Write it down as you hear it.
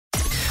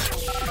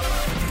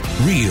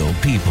Real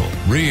people,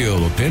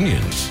 real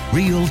opinions,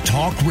 real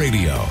talk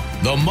radio.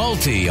 The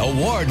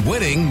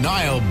multi-award-winning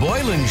Niall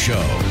Boylan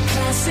Show.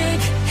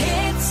 Classic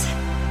hits.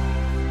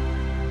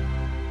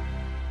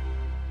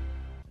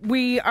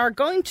 We are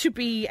going to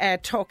be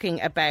talking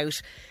about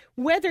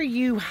whether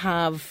you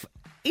have,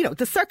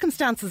 the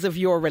circumstances of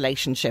your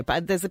relationship.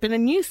 There's been a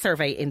new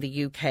survey in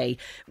the UK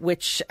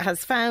which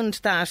has found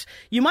that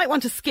you might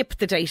want to skip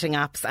the dating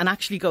apps and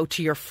actually go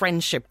to your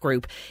friendship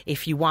group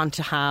if you want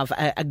to have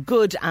a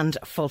good and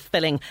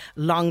fulfilling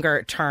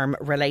longer term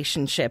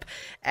relationship.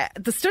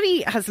 The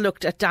study has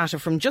looked at data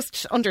from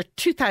just under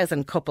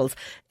 2,000 couples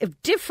of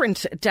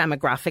different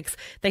demographics.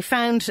 They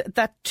found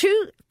that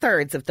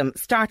 2/3 of them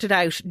started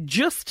out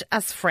just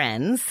as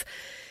friends.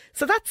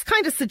 So that's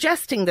kind of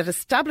suggesting that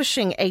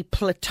establishing a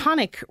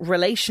platonic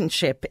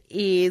relationship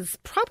is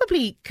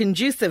probably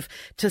conducive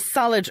to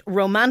solid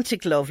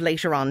romantic love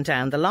later on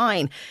down the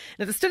line.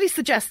 Now, the study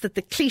suggests that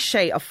the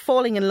cliche of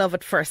falling in love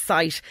at first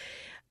sight,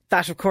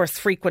 that, of course,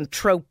 frequent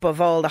trope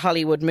of all the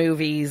Hollywood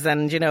movies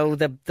and,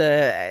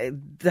 the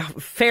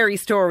fairy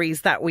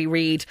stories that we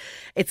read,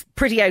 it's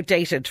pretty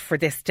outdated for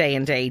this day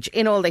and age.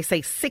 In all, they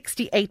say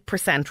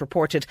 68%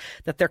 reported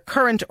that their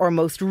current or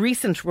most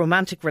recent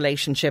romantic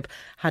relationship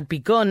had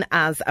begun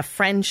as a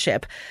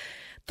friendship.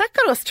 That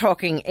got us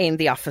talking in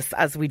the office,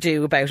 as we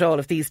do, about all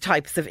of these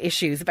types of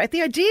issues, about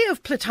the idea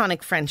of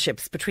platonic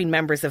friendships between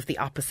members of the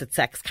opposite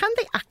sex. Can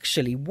they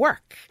actually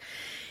work?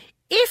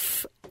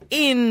 If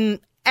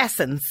in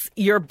essence,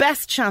 your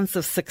best chance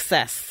of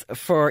success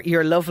for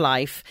your love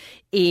life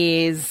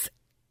is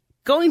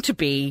going to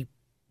be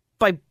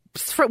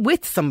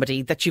with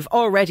somebody that you've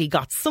already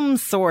got some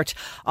sort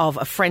of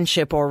a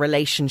friendship or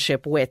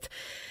relationship with,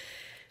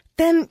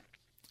 then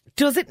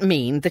does it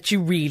mean that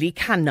you really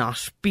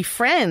cannot be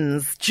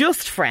friends,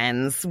 just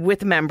friends,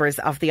 with members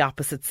of the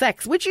opposite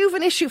sex? Would you have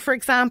an issue, for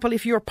example,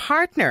 if your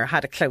partner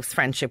had a close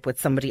friendship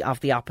with somebody of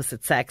the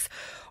opposite sex?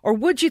 Or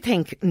would you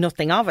think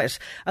nothing of it?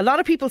 A lot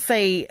of people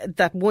say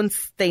that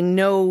once they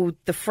know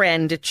the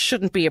friend, it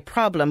shouldn't be a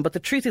problem. But the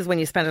truth is, when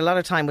you spend a lot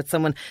of time with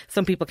someone,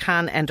 some people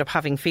can end up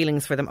having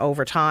feelings for them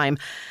over time.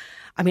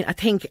 I mean,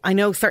 I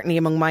know certainly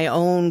among my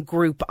own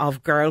group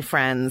of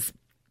girlfriends,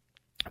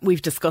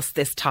 we've discussed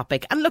this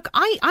topic. And look,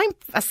 I'm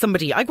as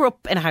somebody, I grew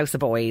up in a house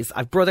of boys.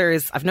 I've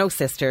brothers, I've no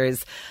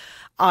sisters.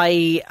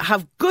 I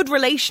have good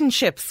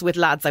relationships with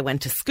lads I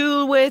went to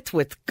school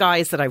with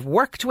guys that I've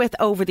worked with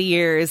over the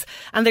years,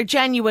 and they're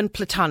genuine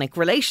platonic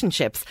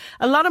relationships.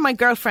 A lot of my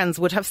girlfriends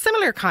would have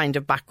similar kind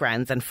of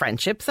backgrounds and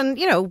friendships, and,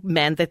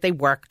 men that they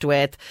worked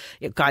with,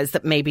 guys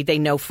that maybe they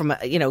know from,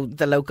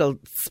 the local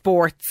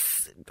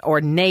sports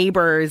or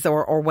neighbours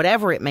or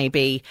whatever it may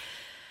be.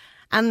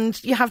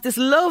 And you have this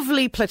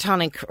lovely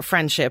platonic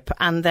friendship,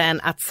 and then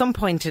at some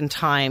point in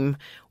time,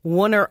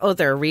 one or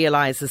other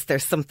realises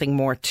there's something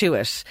more to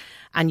it.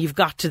 And you've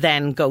got to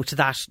then go to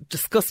that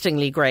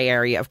disgustingly grey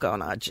area of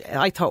going,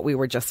 I thought we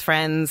were just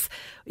friends.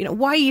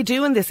 Why are you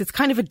doing this? It's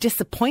kind of a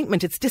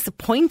disappointment. It's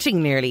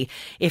disappointing nearly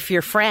if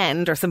your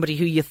friend or somebody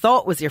who you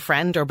thought was your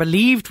friend or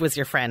believed was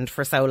your friend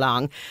for so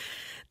long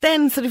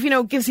then sort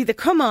of, gives you the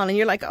come on and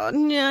you're like,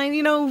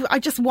 I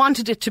just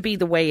wanted it to be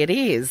the way it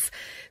is.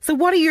 So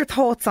what are your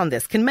thoughts on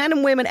this? Can men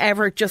and women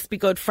ever just be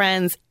good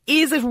friends?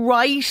 Is it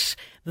right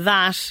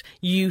that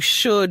you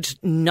should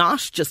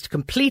not just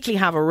completely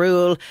have a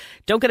rule?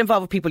 Don't get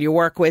involved with people you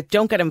work with.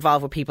 Don't get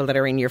involved with people that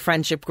are in your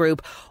friendship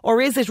group.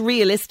 Or is it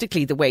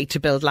realistically the way to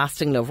build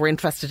lasting love? We're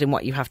interested in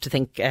what you have to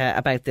think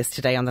about this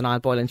today on the Niall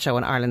Boylan Show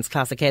on Ireland's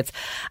Classic Hits.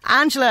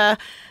 Angela,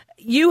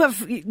 you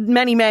have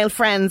many male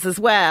friends as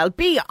well.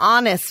 Be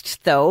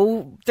honest,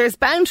 though. There's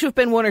bound to have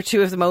been one or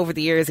two of them over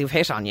the years who've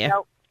hit on you.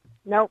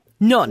 No.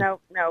 None? No.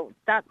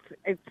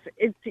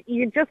 It's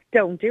you just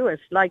don't do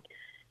it. Like,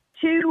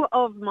 two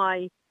of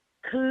my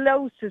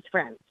closest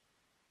friends,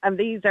 and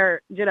these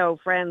are,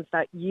 friends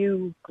that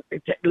you,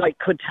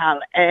 could tell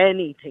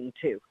anything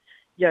to.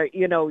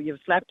 You've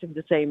slept in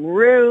the same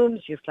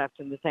rooms, you've slept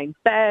in the same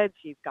beds,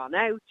 you've gone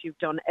out, you've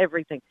done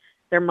everything.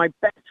 They're my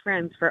best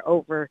friends for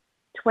over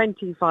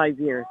 25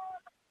 years.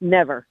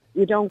 Never.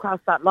 You don't cross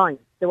that line.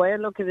 The way I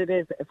look at it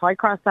is, if I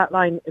cross that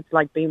line, it's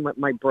like being with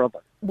my brother.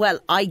 Well,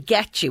 I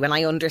get you and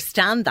I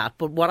understand that.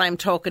 But what I'm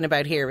talking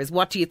about here is,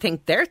 what do you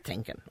think they're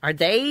thinking? Are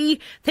they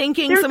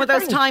thinking some of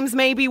those times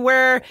maybe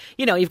where,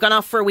 you've gone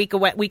off for a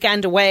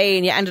weekend away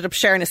and you ended up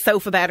sharing a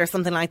sofa bed or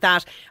something like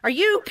that? Can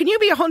you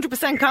be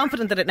 100%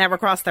 confident that it never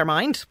crossed their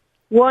mind?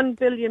 1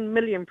 billion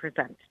million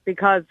 %.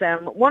 Because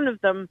one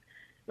of them,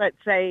 let's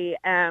say,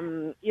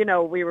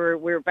 we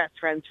were best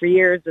friends for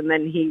years, and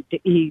then he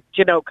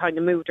kind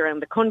of moved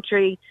around the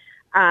country,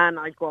 and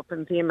I'd go up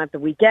and see him at the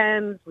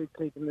weekends. We'd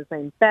sleep in the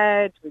same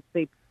bed.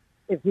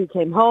 If he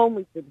came home,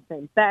 we'd sleep in the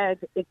same bed.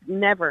 It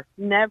never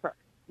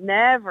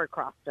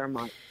crossed our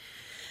mind.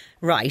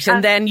 Right,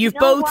 and then you've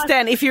both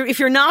then, if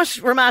you're not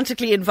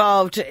romantically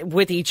involved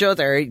with each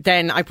other,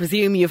 then I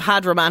presume you've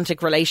had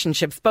romantic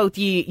relationships, both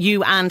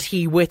you and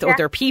he, with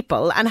other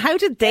people. And how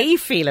did they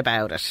feel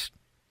about it?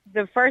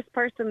 The first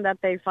person that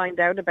they find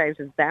out about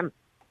is them.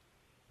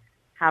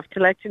 have to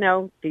let you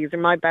know, these are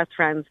my best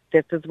friends.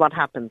 This is what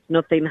happens.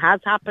 Nothing has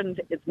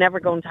happened. It's never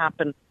going to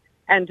happen.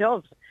 End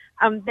of.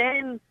 And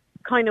then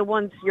kind of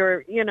once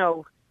you're,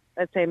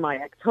 let's say my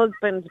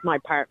ex-husband, my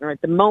partner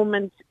at the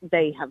moment,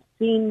 they have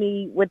seen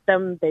me with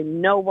them. They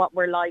know what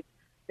we're like.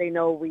 They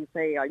know we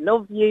say, I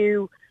love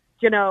you.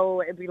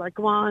 It'd be like,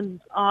 go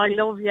on, I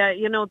love you,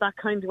 that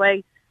kind of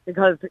way.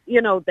 Because,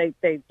 they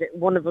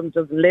one of them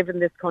doesn't live in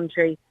this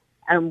country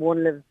and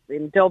one lives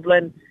in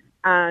Dublin.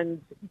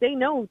 And they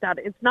know that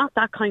it's not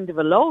that kind of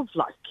a love,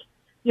 like,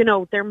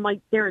 they're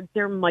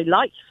my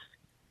life.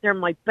 They're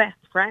my best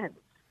friends.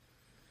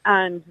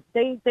 And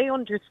they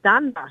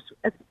understand that,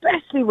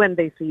 especially when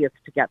they see us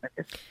together,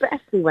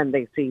 especially when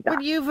they see that.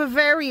 Well, you've a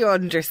very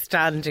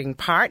understanding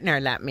partner,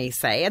 let me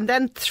say, and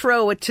then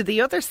throw it to the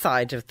other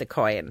side of the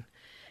coin.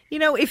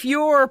 If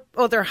your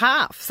other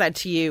half said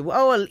to you,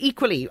 oh, well,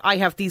 equally, I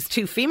have these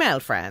two female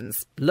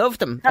friends, love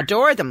them,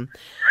 adore them.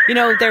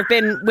 They've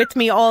been with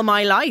me all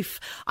my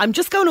life. I'm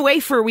just going away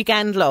for a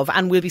weekend, love,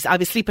 and I'll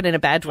be sleeping in a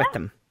bed with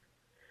them.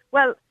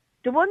 Well,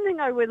 the one thing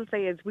I will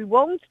say is we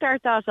won't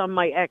start that on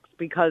my ex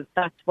because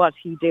that's what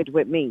he did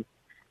with me.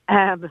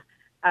 And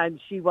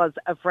she was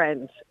a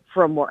friend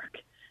from work.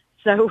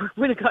 So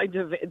we'll kind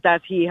of,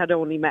 that he had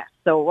only met.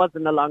 So it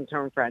wasn't a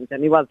long-term friend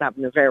and he was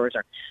having an affair with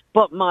her.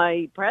 But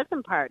my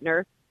present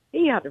partner,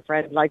 he had a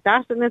friend like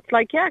that. And it's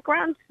like, yeah,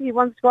 Grant, he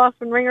wants to go off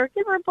and ring her.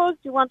 Give her a buzz.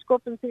 You want to go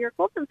up and see her?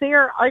 Go up and see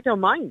her. I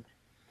don't mind.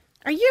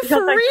 Are you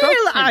for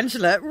real,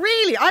 Angela?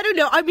 Really? I don't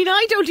know. I mean,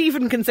 I don't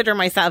even consider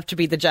myself to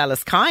be the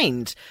jealous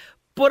kind.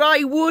 But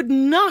I would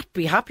not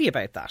be happy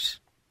about that.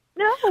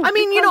 No. I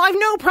mean, I've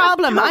no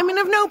problem. I've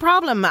no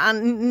problem.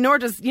 And nor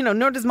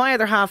does my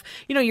other half.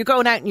 You're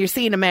going out and you're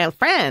seeing a male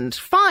friend.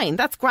 Fine.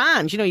 That's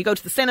grand. You go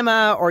to the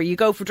cinema or you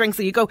go for drinks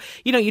or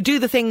you do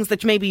the things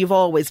that maybe you've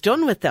always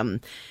done with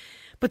them.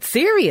 But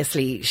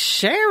seriously,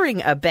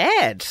 sharing a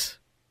bed.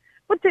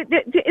 But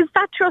is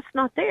that trust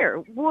not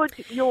there? Would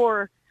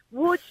your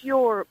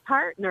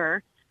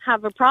partner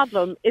have a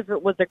problem if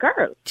it was a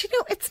girl? Do you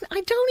know,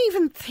 I don't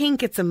even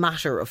think it's a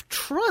matter of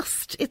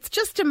trust. It's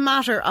just a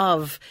matter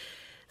of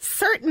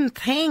certain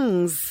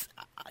things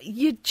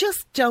you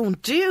just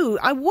don't do.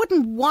 I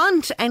wouldn't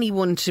want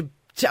anyone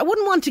I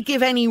wouldn't want to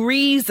give any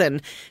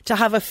reason to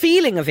have a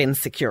feeling of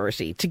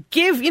insecurity, to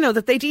give,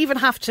 that they'd even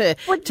have to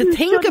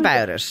think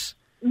about it.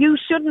 You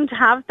shouldn't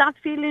have that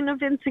feeling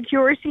of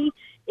insecurity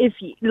if,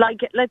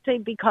 let's say,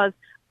 because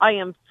I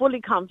am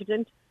fully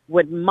confident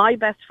with my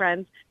best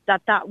friends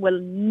that will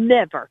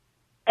never,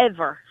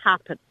 ever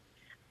happen.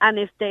 And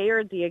if they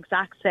are the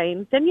exact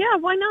same, then yeah,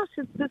 why not?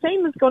 It's the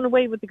same as going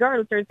away with the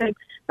girls. They're the same.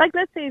 Like,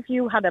 let's say if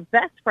you had a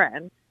best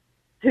friend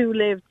who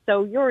lived,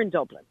 so you're in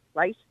Dublin,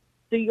 right?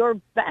 So your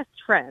best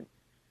friend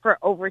for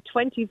over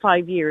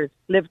 25 years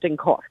lived in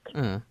Cork,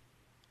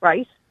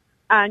 right?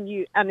 And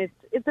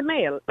it's a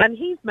male, and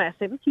he's met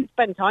him. He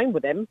spent time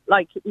with him.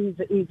 Like, he's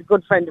a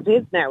good friend of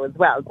his now as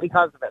well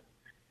because of it.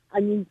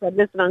 And you said,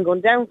 listen, I'm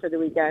going down for the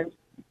weekend.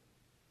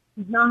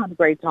 He's not had a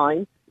great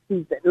time.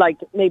 He's like,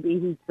 maybe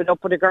he's been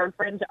up with a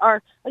girlfriend,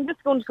 or I'm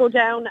just going to go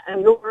down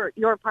and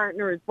your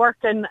partner is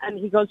working, and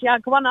he goes, yeah,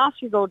 go on off,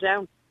 you go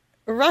down.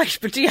 Right,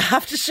 but do you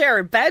have to share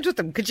a bed with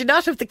him? Could you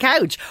not have the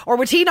couch? Or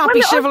would he not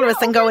be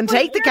chivalrous and go and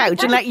take the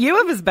couch and let you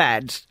have his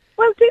bed?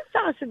 Well,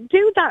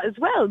 do that as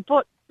well,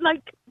 but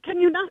like, can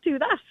you not do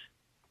that?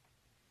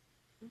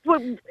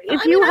 Well,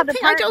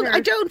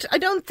 I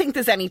don't think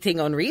there's anything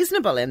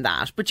unreasonable in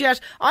that, but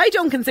yet I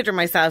don't consider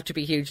myself to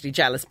be hugely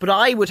jealous, but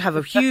I would have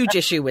a huge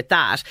issue with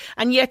that.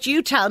 And yet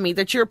you tell me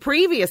that your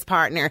previous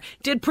partner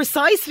did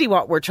precisely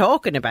what we're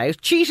talking about,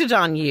 cheated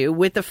on you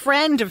with a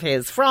friend of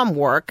his from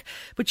work,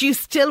 but you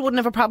still wouldn't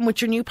have a problem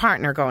with your new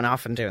partner going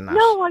off and doing that.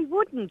 No, I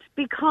wouldn't,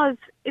 because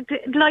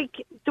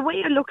the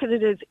way I look at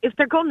it is, if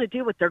they're going to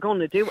do it, they're going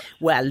to do it.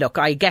 Well, look,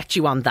 I get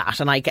you on that,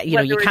 and I get,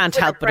 you can't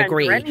help but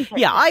agree.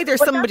 Yeah, either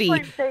somebody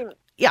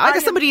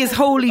is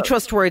wholly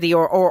trustworthy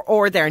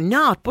or they're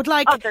not. But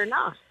like, they're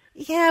not.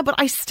 Yeah, but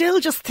I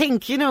still just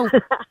think,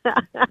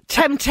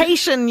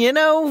 temptation,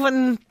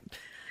 and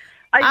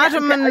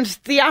Adam and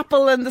the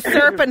apple and the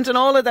serpent and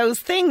all of those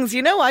things,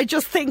 I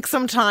just think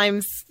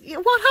sometimes,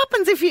 what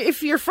happens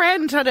if your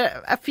friend had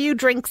a few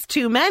drinks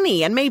too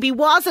many and maybe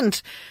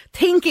wasn't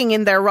thinking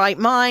in their right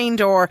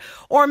mind, or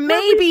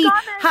maybe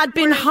had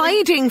been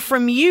hiding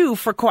from you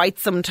for quite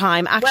some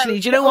time? Actually,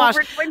 do you know what?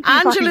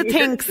 Angela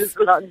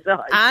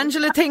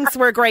thinks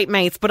we're great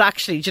mates, but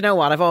actually, do you know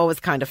what? I've always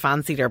kind of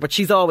fancied her, but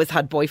she's always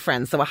had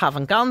boyfriends, so I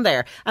haven't gone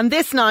there. And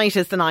this night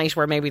is the night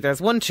where maybe there's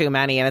one too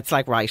many, and it's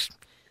like, right.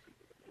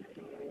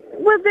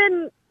 Well,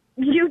 then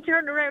you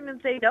turn around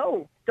and say,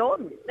 no,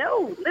 done.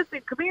 No,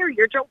 listen, come here,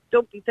 you're drunk,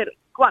 don't be silly.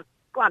 Go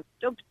on,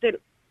 don't be silly.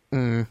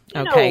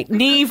 Okay.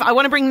 Niamh, I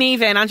want to bring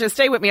Niamh in. Angela,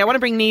 stay with me. I want to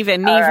bring Niamh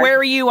in. Niamh, where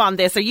are you on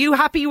this? Are you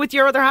happy with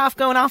your other half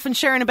going off and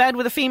sharing a bed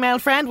with a female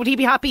friend? Would he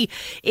be happy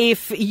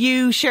if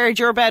you shared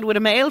your bed with a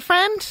male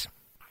friend?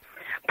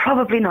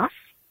 Probably not,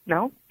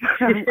 no.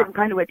 I'm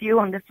kind of with you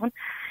on this one.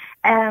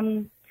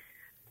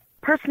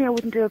 Personally, I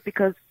wouldn't do it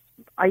because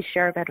I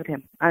share a bed with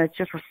him, and it's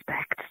just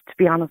respect, to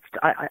be honest.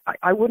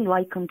 I wouldn't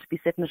like him to be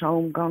sitting at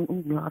home going,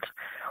 oh, God,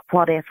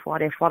 what if?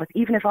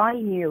 Even if I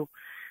knew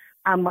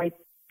and my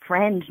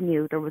friend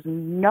knew, there was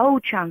no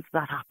chance of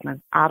that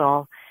happening at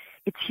all.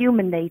 It's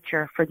human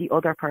nature for the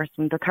other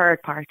person, the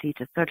third party,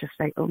 to sort of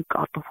say, oh,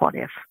 God, but what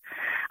if?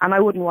 And I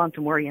wouldn't want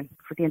him worrying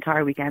for the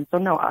entire weekend. So,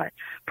 no,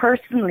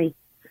 personally,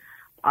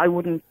 I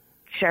wouldn't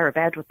share a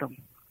bed with them.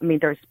 I mean,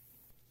 there's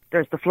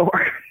the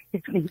floor.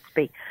 It needs to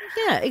be.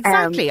 Yeah,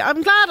 exactly.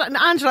 I'm glad,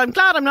 Angela,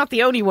 I'm not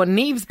the only one.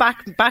 Niamh's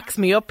backs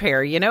me up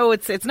here. You know,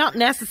 it's not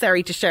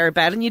necessary to share a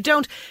bed, and you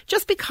don't,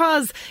 just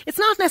because it's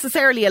not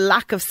necessarily a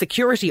lack of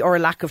security or a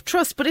lack of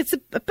trust, but it's a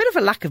bit of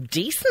a lack of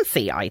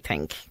decency, I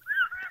think.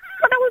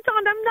 But hold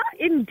on, I'm not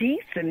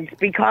indecent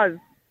because,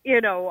 you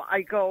know,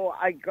 I go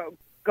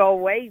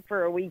away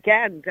for a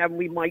weekend and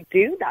we might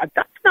do that.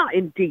 That's not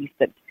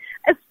indecent.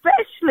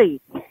 Especially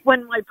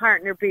when my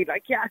partner be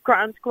like, yeah,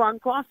 grand, go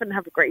off and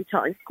have a great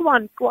time. Go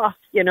off,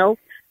 you know.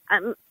 I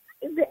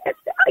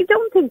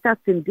don't think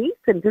that's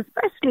indecent,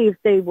 especially if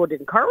they would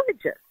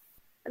encourage it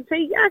and say,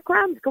 yeah,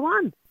 grand, go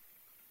on.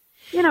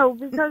 You know,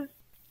 because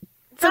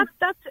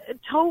that's a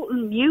total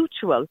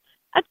mutual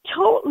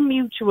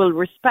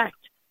respect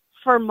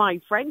for my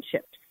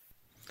friendship.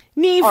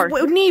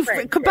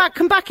 Niamh,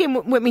 come back in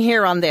with me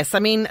here on this. I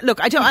mean,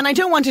 look, I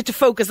don't want it to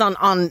focus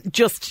on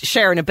just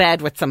sharing a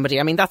bed with somebody.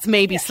 I mean, that's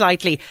maybe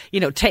slightly, you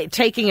know,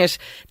 taking it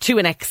to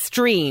an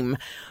extreme.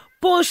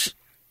 But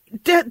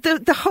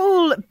the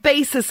whole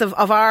basis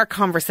of our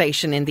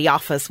conversation in the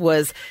office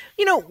was,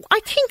 you know, I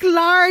think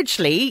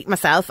largely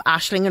myself,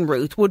 Aisling and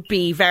Ruth would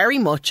be very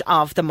much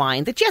of the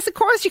mind that, yes, of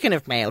course you can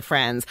have male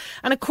friends.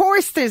 And of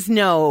course there's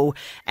no,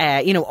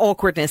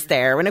 awkwardness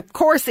there. And of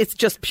course it's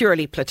just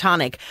purely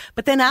platonic.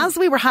 But then as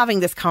we were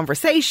having this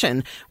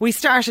conversation, we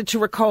started to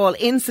recall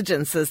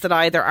incidences that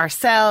either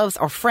ourselves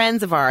or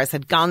friends of ours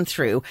had gone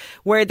through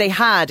where they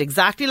had,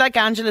 exactly like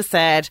Angela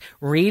said,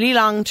 really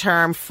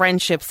long-term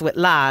friendships with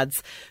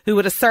lads who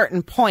at a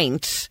certain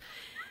point,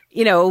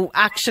 you know,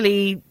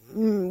 actually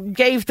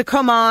gave the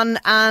come on.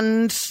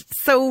 And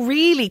so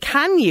really,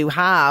 can you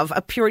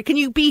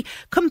be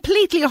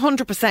completely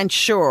 100%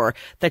 sure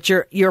that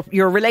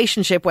your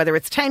relationship, whether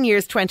it's 10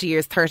 years, 20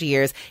 years, 30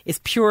 years, is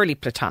purely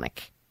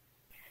platonic?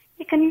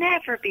 You can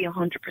never be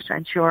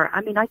 100% sure.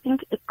 I mean, I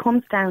think it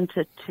comes down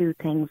to two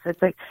things.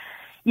 It's like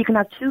you can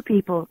have two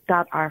people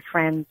that are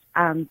friends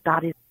and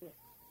that is it.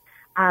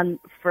 And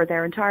for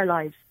their entire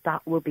lives,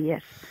 that will be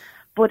it.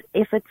 But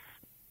if it's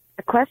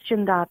a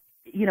question that,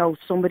 you know,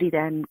 somebody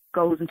then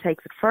goes and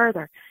takes it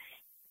further,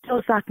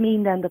 does that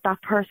mean then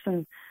that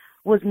person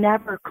was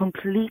never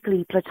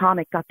completely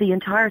platonic, that the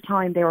entire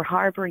time they were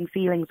harbouring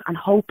feelings and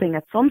hoping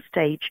at some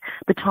stage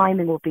the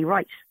timing would be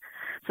right?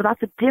 So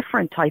that's a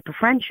different type of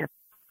friendship.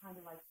 Kind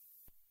of like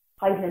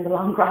hiding in the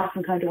long grass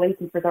and kind of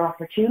waiting for their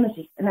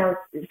opportunity. And now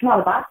it's not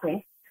a bad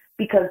thing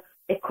because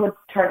it could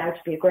turn out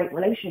to be a great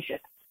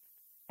relationship.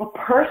 But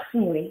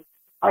personally,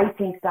 I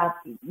think that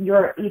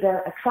you're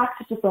either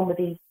attracted to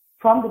somebody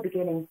from the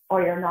beginning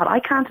or you're not. I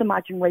can't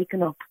imagine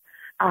waking up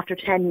after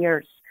 10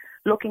 years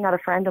looking at a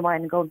friend of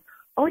mine and going,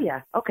 oh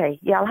yeah, okay,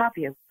 yeah, I'll have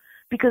you.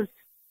 Because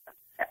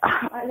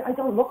I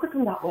don't look at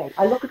them that way.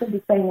 I look at them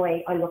the same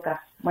way I look at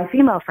my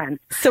female friends.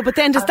 So, but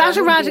then does that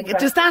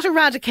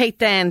eradicate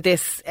then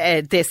this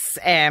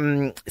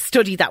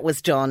study that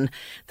was done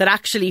that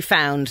actually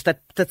found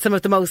that some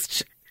of the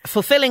most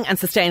fulfilling and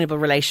sustainable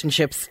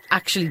relationships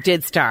actually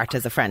did start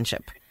as a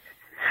friendship?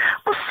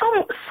 Well,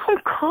 some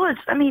could.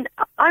 I mean,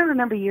 I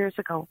remember years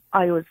ago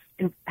I was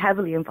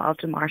heavily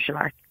involved in martial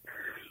arts,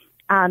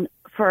 and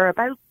for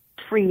about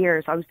 3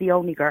 years I was the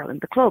only girl in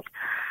the club.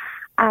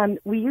 And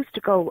we used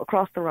to go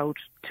across the road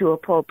to a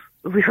pub.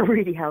 We were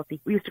really healthy.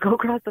 We used to go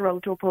across the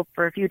road to a pub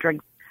for a few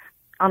drinks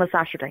on a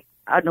Saturday.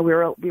 I don't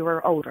know, we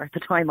were older at the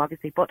time,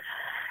 obviously, but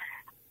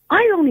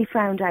I only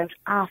found out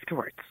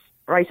afterwards,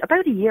 right,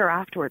 about a year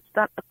afterwards,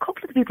 that a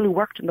couple of the people who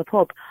worked in the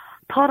pub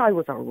thought I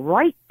was a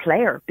right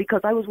player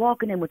because I was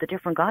walking in with a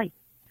different guy.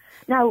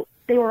 Now,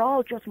 they were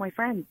all just my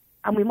friends,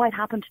 and we might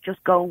happen to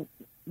just go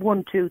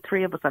 1, 2,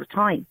 3 of us at a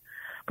time.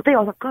 But they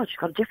all thought, God, she's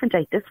got a different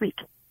date this week.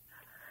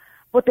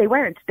 But they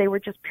weren't. They were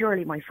just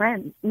purely my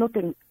friends.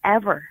 Nothing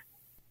ever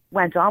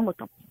went on with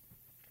them.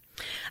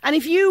 And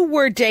if you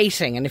were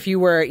dating and if you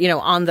were, you know,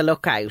 on the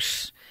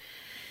lookout,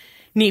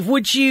 Niamh,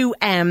 would you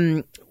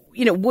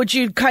would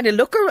you kind of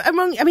look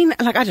among? I mean,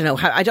 like, I don't know.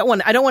 I don't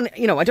want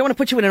to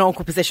put you in an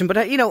awkward position. But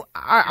I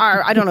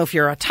don't know if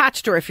you're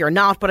attached or if you're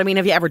not. But I mean,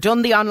 have you ever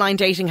done the online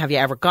dating? Have you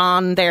ever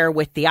gone there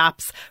with the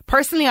apps?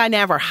 Personally, I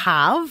never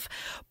have.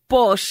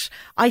 But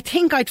I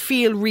think I'd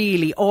feel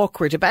really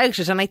awkward about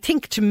it. And I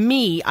think, to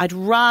me, I'd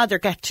rather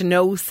get to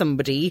know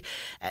somebody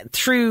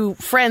through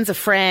friends of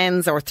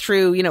friends or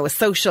through, you know, a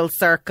social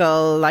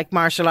circle like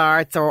martial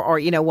arts or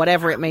you know,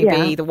 whatever it may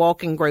be, the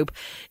walking group.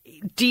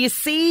 Do you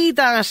see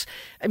that?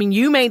 I mean,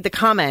 you made the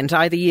comment,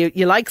 either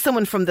you like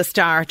someone from the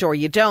start or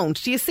you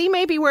don't. Do you see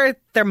maybe where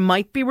there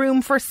might be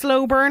room for a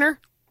slow burner?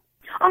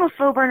 Oh, no,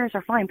 slow burners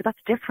are fine, but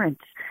that's different.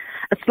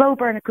 A slow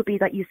burn, it could be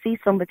that you see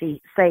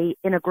somebody, say,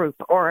 in a group,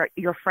 or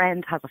your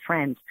friend has a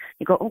friend.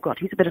 You go, oh God,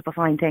 he's a bit of a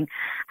fine thing.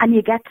 And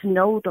you get to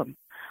know them.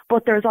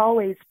 But there's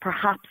always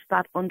perhaps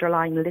that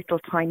underlying little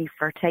tiny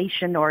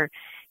flirtation, or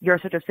you're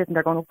sort of sitting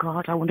there going, oh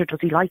God, I wonder, does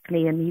he like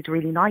me? And he's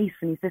really nice,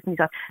 and he's this and he's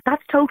that.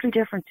 That's totally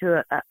different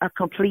to a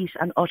complete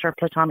and utter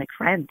platonic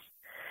friend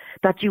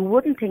that you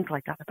wouldn't think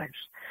like that about.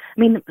 I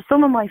mean,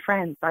 some of my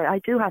friends,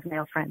 I do have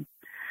male friends,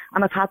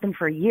 and I've had them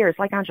for years.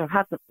 Like Angela,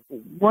 I've had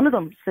one of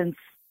them since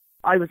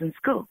I was in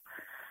school.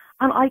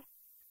 And I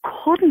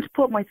couldn't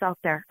put myself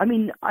there. I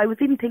mean, I was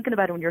even thinking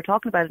about it when you were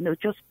talking about it, and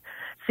it just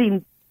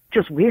seemed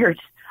just weird.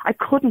 I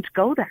couldn't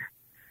go there,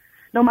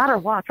 no matter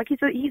what. Like,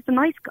 he's a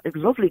nice,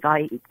 lovely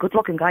guy,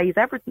 good-looking guy. He's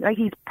everything. Like,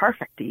 he's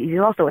perfect. He's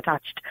also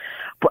attached,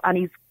 and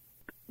he's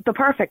the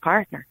perfect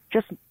partner.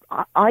 Just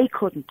I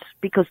couldn't,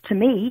 because to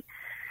me,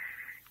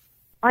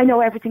 I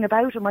know everything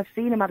about him. I've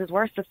seen him at his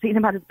worst. I've seen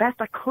him at his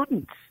best. I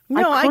couldn't.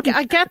 No, I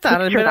get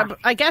that.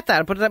 I get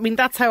that. But I mean,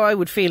 that's how I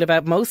would feel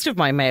about most of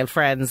my male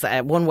friends,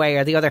 one way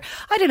or the other.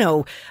 I don't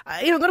know.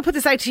 I'm going to put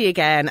this out to you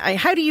again.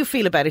 How do you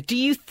feel about it? Do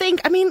you think,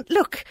 I mean,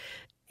 look,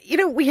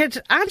 we had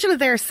Angela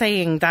there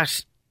saying that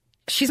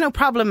she's no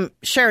problem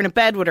sharing a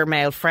bed with her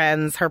male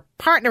friends. Her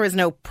partner has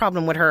no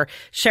problem with her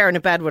sharing a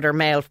bed with her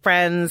male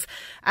friends.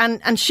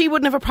 And she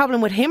wouldn't have a problem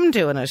with him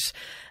doing it.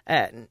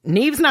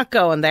 Niamh's not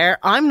going there.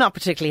 I'm not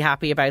particularly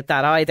happy about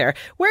that either.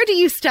 Where do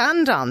you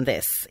stand on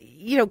this?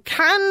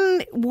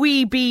 Can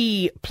we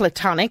be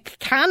platonic?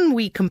 Can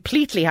we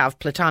completely have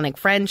platonic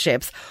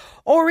friendships?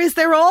 Or is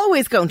there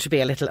always going to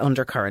be a little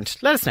undercurrent?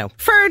 Let us know.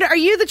 Ferd, are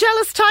you the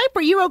jealous type?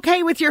 Are you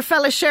okay with your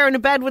fella sharing a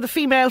bed with a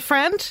female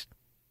friend?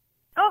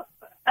 Oh,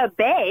 a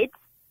bed?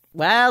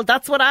 Well,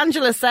 that's what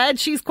Angela said.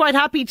 She's quite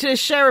happy to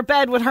share a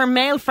bed with her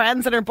male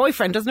friends, and her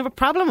boyfriend doesn't have a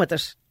problem with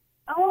it.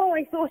 Oh,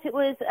 I thought it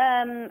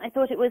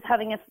was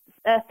having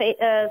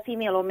a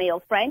female or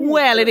male friend.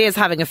 Well, it is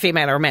having a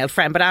female or male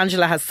friend, but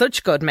Angela has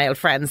such good male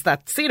friends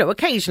that,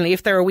 occasionally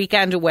if they're a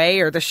weekend away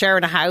or they're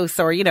sharing a house,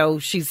 or,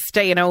 she's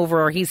staying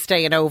over or he's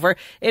staying over,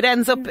 it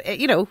ends up,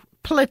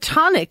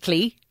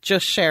 platonically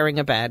just sharing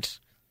a bed.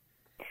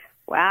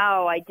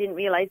 Wow, I didn't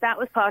realise that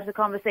was part of the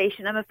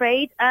conversation, I'm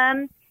afraid.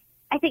 I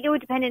think it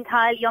would depend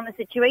entirely on the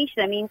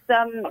situation. I mean,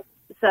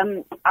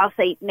 some I'll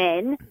say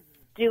men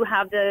do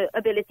have the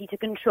ability to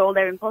control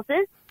their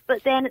impulses,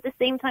 but then at the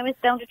same time it's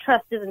down to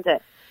trust, isn't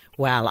it?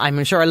 Well,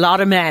 I'm sure a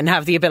lot of men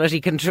have the ability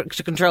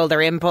to control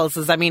their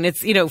impulses. I mean,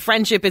 it's,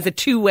 friendship is a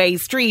two-way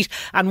street,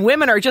 and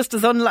women are just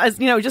as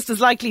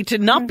likely to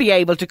not be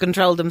able to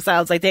control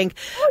themselves, I think.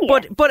 Oh, yeah.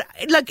 But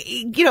look,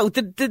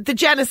 the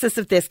genesis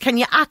of this, can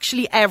you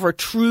actually ever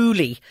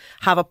truly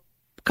have a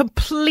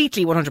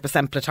completely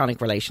 100%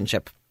 platonic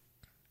relationship?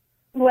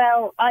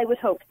 Well, I would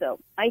hope so.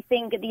 I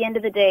think at the end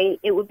of the day,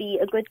 it would be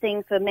a good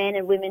thing for men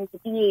and women to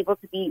be able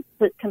to be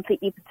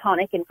completely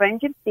platonic in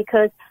friendships,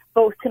 because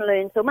both can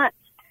learn so much.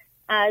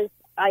 As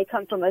I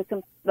come from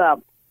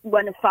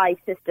one of 5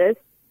 sisters,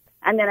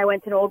 and then I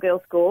went to an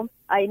all-girls school,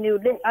 I know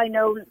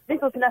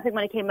little to nothing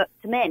when it came up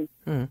to men.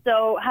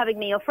 So having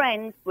male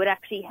friends would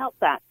actually help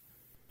that.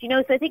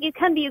 So I think it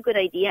can be a good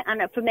idea,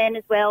 and for men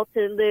as well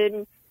to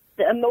learn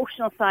the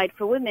emotional side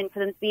for women, for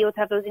them to be able to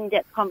have those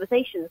in-depth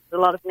conversations with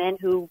a lot of men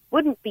who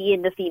wouldn't be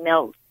in the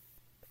female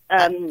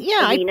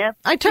arena.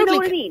 I totally, you know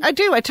what I mean? I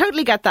do. I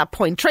totally get that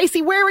point.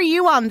 Tracy, where are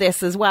you on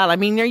this as well? I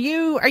mean, are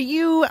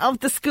you of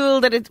the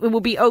school that it will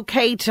be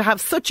okay to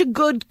have such a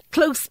good,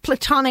 close,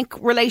 platonic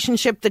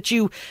relationship that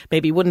you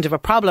maybe wouldn't have a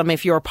problem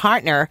if your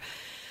partner,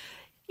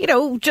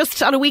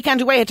 just on a weekend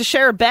away had to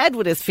share a bed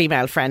with his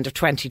female friend of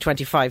 20,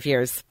 25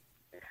 years?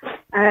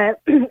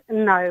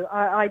 No,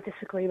 I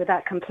disagree with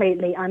that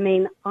completely. I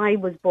mean, I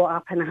was brought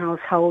up in a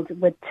household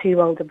with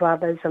 2 older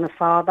brothers and a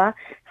father,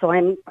 so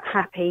I'm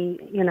happy,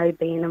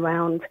 being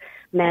around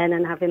men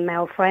and having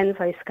male friends.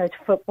 I used to go to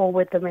football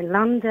with them in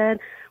London,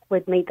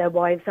 would meet their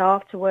wives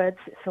afterwards.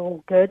 It's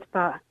all good,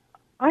 but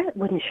I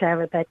wouldn't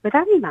share a bed with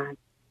any man.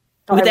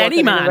 With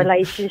any man? In a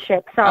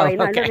relationship. Sorry,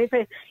 oh, okay.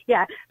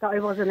 That I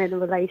wasn't in a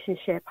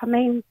relationship. I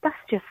mean, that's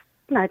just...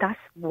 No, that's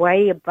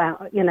way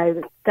about,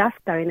 that's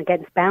going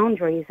against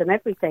boundaries and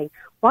everything.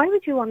 Why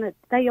would you want to,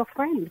 they're your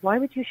friends. Why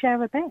would you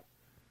share a bed?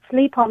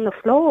 Sleep on the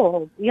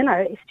floor,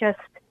 it's just...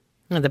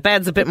 Well, the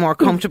bed's a bit more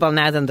comfortable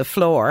now than the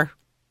floor.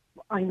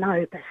 I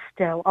know, but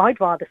still, I'd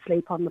rather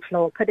sleep on the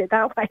floor, put it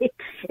that way,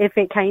 if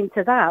it came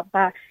to that.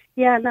 But,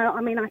 yeah, no,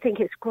 I mean, I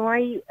think it's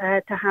great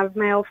to have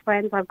male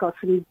friends. I've got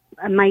some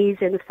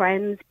amazing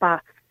friends,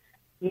 but,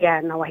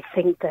 yeah, no, I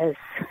think there's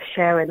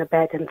sharing a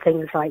bed and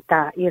things like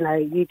that.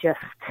 You just...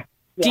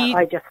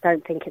 I just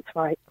don't think it's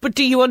right. But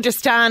do you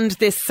understand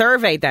this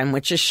survey then,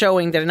 which is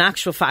showing that in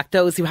actual fact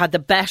those who had the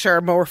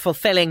better, more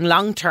fulfilling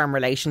long-term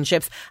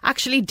relationships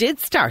actually did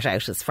start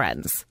out as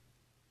friends?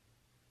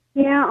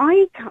 Yeah,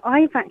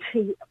 I've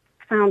actually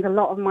found a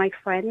lot of my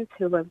friends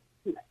who are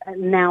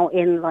now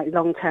in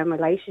long-term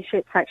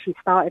relationships actually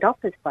started off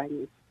as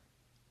friends.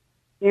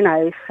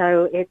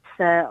 So it's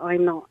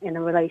I'm not in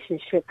a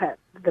relationship at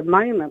the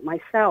moment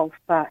myself,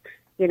 but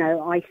you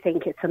know, I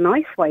think it's a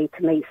nice way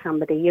to meet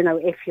somebody. You know,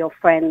 if you're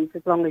friends,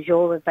 as long as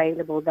you're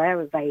available, they're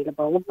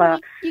available.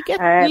 But you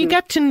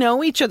get to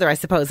know each other, I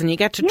suppose, and you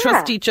get to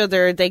trust each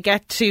other. They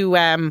get to,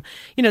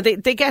 you know,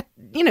 they get,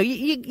 you know,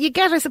 you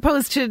get, I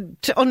suppose, to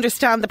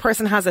understand the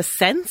person has a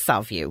sense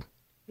of you.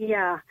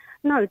 Yeah,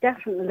 no,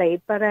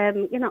 definitely. But,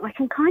 you know, I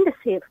can kind of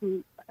see it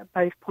from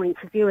both points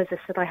of view. As I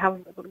said, I have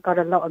got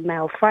a lot of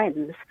male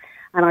friends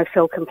and I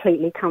feel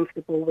completely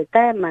comfortable with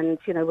them and,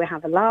 you know, we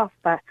have a laugh.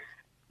 But,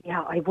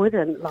 yeah, I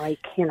wouldn't, like,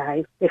 you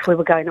know, if we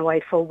were going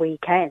away for a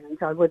weekend,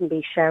 I wouldn't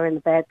be sharing a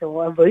bed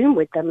or a room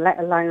with them, let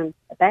alone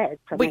a bed.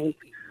 I mean,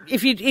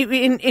 if you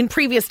in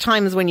previous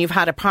times when you've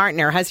had a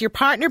partner, has your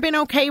partner been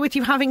okay with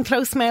you having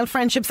close male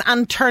friendships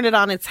and turn it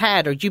on its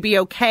head? Or would you be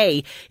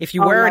okay if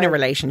you were in a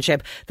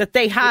relationship that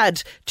they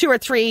had 2 or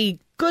 3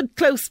 good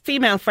close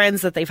female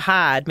friends that they've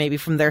had maybe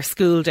from their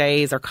school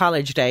days or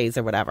college days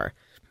or whatever?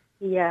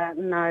 Yeah,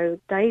 no,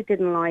 they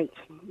didn't like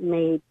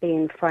me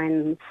being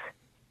friends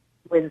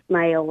with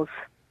males.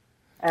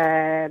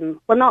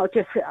 Well, not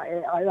just,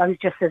 I was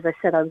just, as I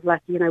said, I was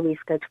lucky, you know, we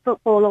used to go to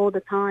football all the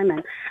time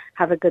and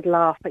have a good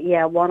laugh. But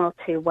yeah, 1 or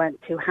 2 weren't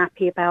too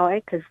happy about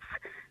it because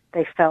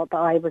they felt that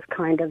I was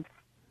kind of,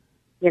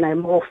 you know,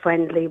 more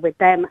friendly with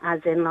them,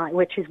 as in, like,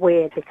 which is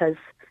weird because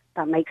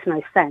that makes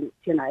no sense,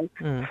 you know.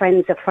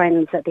 Friends are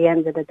friends at the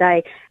end of the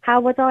day.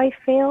 How would I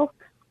feel?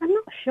 I'm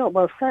not sure.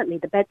 Well, certainly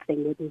the bed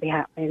thing wouldn't be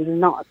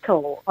happening, not at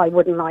all. I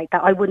wouldn't like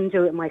that. I wouldn't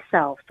do it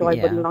myself, so I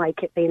wouldn't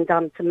like it being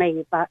done to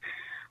me. But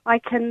I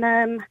can,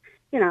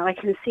 you know, I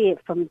can see it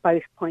from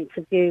both points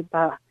of view.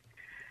 But,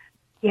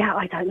 yeah,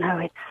 I don't know.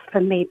 It's,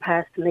 for me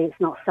personally, it's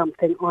not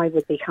something I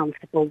would be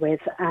comfortable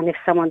with. And if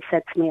someone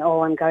said to me,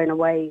 oh, I'm going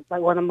away,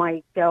 like one of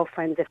my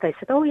girlfriends, if they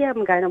said, oh, yeah,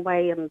 I'm going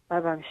away, and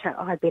blah, blah, blah,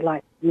 I'd be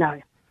like, no,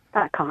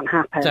 that can't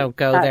happen. Don't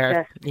go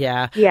there.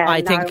 Yeah.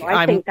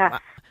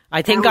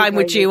 I think I'm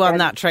with you on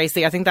that,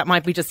 Tracy. I think that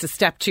might be just a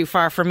step too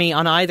far for me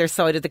on either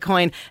side of the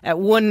coin.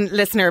 One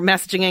listener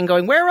messaging in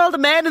going, where are all the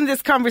men in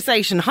this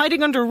conversation?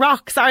 Hiding under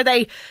rocks, are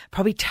they?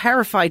 Probably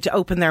terrified to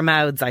open their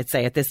mouths, I'd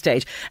say, at this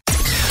stage.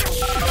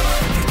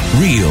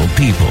 Real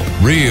people,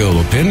 real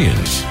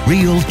opinions,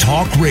 real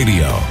talk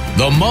radio.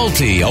 The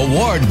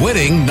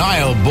multi-award-winning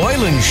Niall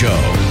Boylan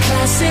Show.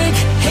 Classic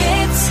hit.